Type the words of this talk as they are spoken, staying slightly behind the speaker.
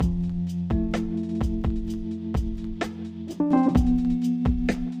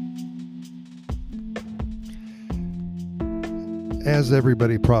As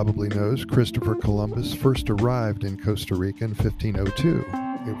everybody probably knows, Christopher Columbus first arrived in Costa Rica in 1502.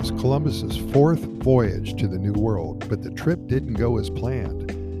 It was Columbus's fourth voyage to the New World, but the trip didn't go as planned.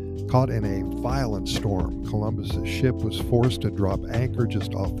 Caught in a violent storm, Columbus's ship was forced to drop anchor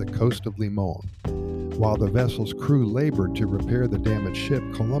just off the coast of Limon. While the vessel's crew labored to repair the damaged ship,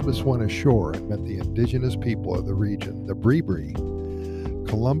 Columbus went ashore and met the indigenous people of the region, the Bribri.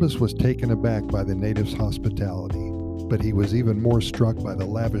 Columbus was taken aback by the natives' hospitality, but he was even more struck by the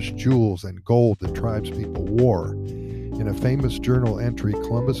lavish jewels and gold the tribespeople wore. In a famous journal entry,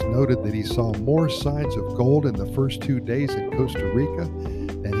 Columbus noted that he saw more signs of gold in the first 2 days in Costa Rica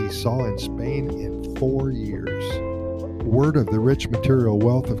than he saw in Spain in 4 years. Word of the rich material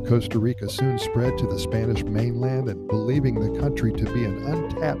wealth of Costa Rica soon spread to the Spanish mainland, and believing the country to be an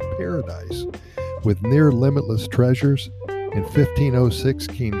untapped paradise with near limitless treasures, in 1506,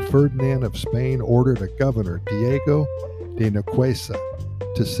 King Ferdinand of Spain ordered a governor, Diego de Noquesa,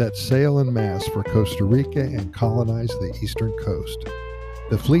 to set sail en masse for Costa Rica and colonize the eastern coast.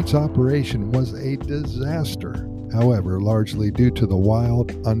 The fleet's operation was a disaster, however, largely due to the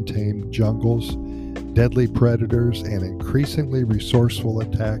wild, untamed jungles, deadly predators, and increasingly resourceful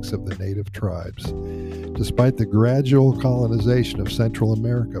attacks of the native tribes. Despite the gradual colonization of Central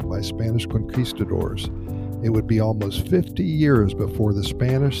America by Spanish conquistadors, it would be almost 50 years before the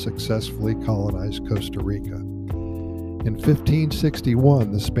Spanish successfully colonized Costa Rica. In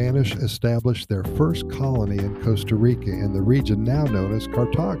 1561, the Spanish established their first colony in Costa Rica in the region now known as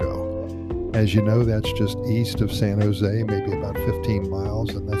Cartago. As you know, that's just east of San Jose, maybe about 15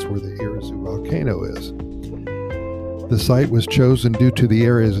 miles, and that's where the Irazu volcano is. The site was chosen due to the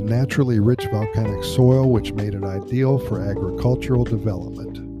area's naturally rich volcanic soil, which made it ideal for agricultural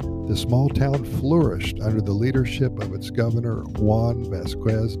development. The small town flourished under the leadership of its governor, Juan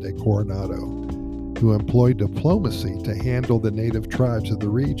Vasquez de Coronado, who employed diplomacy to handle the native tribes of the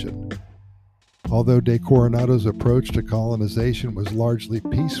region. Although de Coronado's approach to colonization was largely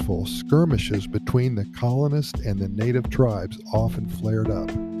peaceful, skirmishes between the colonists and the native tribes often flared up,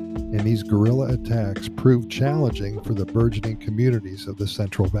 and these guerrilla attacks proved challenging for the burgeoning communities of the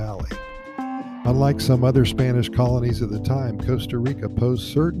Central Valley. Unlike some other Spanish colonies at the time, Costa Rica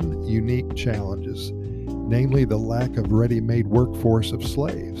posed certain unique challenges, namely the lack of ready-made workforce of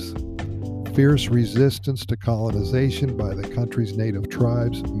slaves. Fierce resistance to colonization by the country's native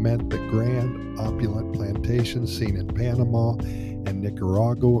tribes meant the grand, opulent plantations seen in Panama and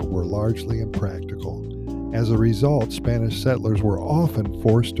Nicaragua were largely impractical. As a result, Spanish settlers were often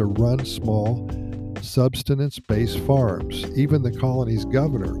forced to run small, subsistence-based farms. Even the colony's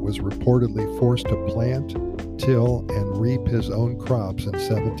governor was reportedly forced to plant, till, and reap his own crops in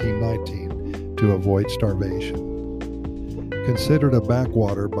 1719 to avoid starvation. Considered a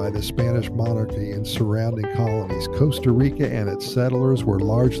backwater by the Spanish monarchy and surrounding colonies, Costa Rica and its settlers were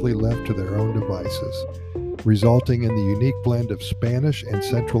largely left to their own devices, resulting in the unique blend of Spanish and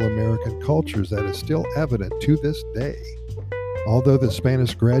Central American cultures that is still evident to this day. Although the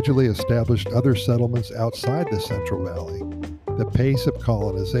Spanish gradually established other settlements outside the Central Valley, the pace of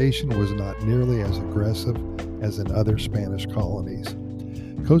colonization was not nearly as aggressive as in other Spanish colonies.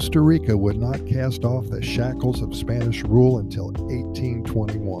 Costa Rica would not cast off the shackles of Spanish rule until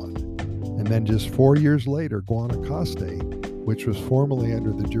 1821, and then just 4 years later, Costa, which was formerly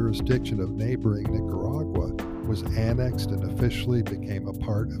under the jurisdiction of neighboring Nicaragua, was annexed and officially became a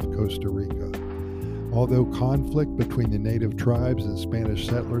part of Costa Rica. Although conflict between the native tribes and Spanish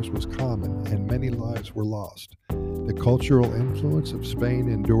settlers was common and many lives were lost, the cultural influence of Spain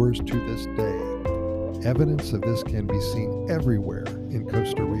endures to this day. Evidence of this can be seen everywhere in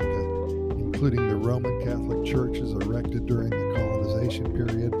Costa Rica, including the Roman Catholic churches erected during the colonization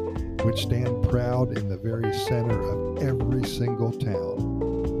period, which stand proud in the very center of every single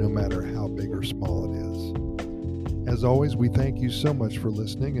town, no matter how big or small it is. As always, we thank you so much for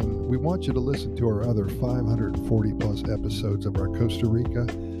listening, and we want you to listen to our other 540 plus episodes of our Costa Rica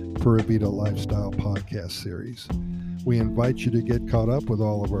Pura Vida lifestyle podcast series. We invite you to get caught up with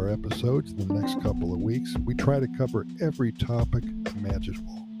all of our episodes in the next couple of weeks. We try to cover every topic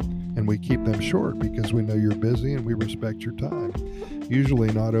imaginable, and we keep them short because we know you're busy and we respect your time,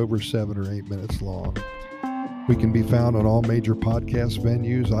 usually not over 7 or 8 minutes long. We can be found on all major podcast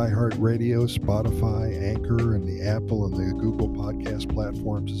venues, iHeartRadio, Spotify, Anchor, and the Apple and the Google podcast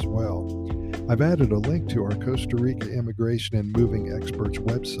platforms as well. I've added a link to our Costa Rica Immigration and Moving Experts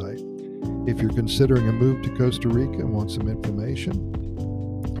website. If you're considering a move to Costa Rica and want some information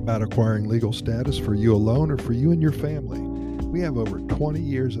about acquiring legal status for you alone or for you and your family, we have over 20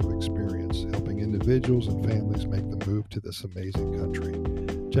 years of experience helping individuals and families make the move to this amazing country.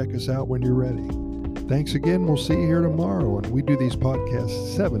 Check us out when you're ready. Thanks again. We'll see you here tomorrow. And we do these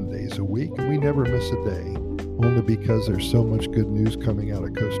podcasts 7 days a week, and we never miss a day. Only because there's so much good news coming out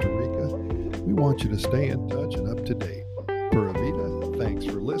of Costa Rica. We want you to stay in touch and up to date. Pura Vida, thanks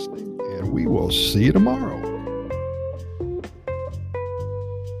for listening, and we will see you tomorrow.